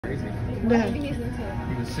Да.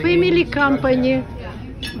 Family company.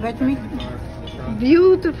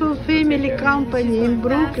 Beautiful family company in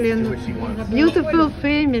Brooklyn. Beautiful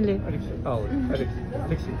family.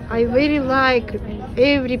 I very like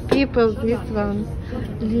every people this one.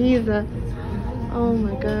 Lisa. Oh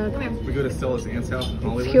my God. We go to Stella's aunt's house in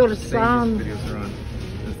Hollywood. It's her The same son. videos are on.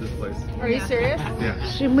 Is this place? Are you serious? Yeah.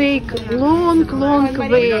 She make long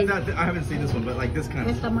way. I haven't seen this one, but like this kind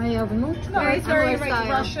of. No, it's very like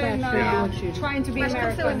Russian, trying to be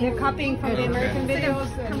American. They're copying from the American videos.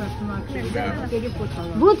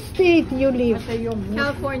 What state you live?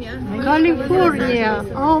 California. California.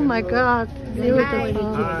 Oh my God. Beautiful.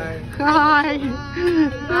 Hi.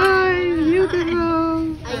 Hi. Beautiful.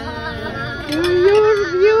 You're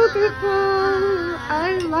beautiful.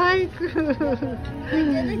 I like.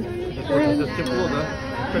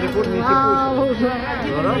 Wow.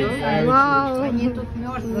 Wow.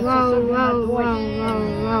 Wow, wow, wow,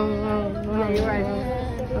 wow, wow,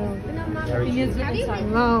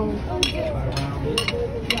 wow.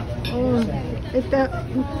 Oh,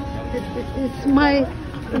 it's my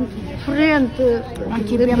friend, the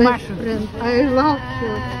best friend. I love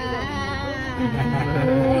you.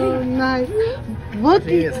 Oh, nice.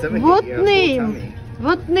 What name?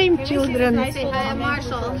 What name, children? Say hi, I'm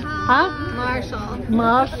Marshall. Huh? Marshall.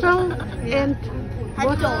 Marshall and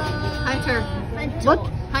what? Hunter. What?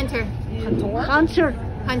 Hunter.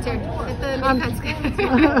 Hunter. Hunter.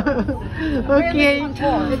 Okay.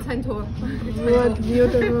 It's Hunter. What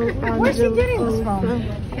beautiful angel. Where's she getting this from?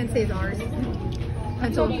 Can't say it's ours.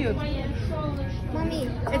 Hunter. So cute. Mommy,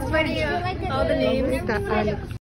 it's funny. All the names. Alex.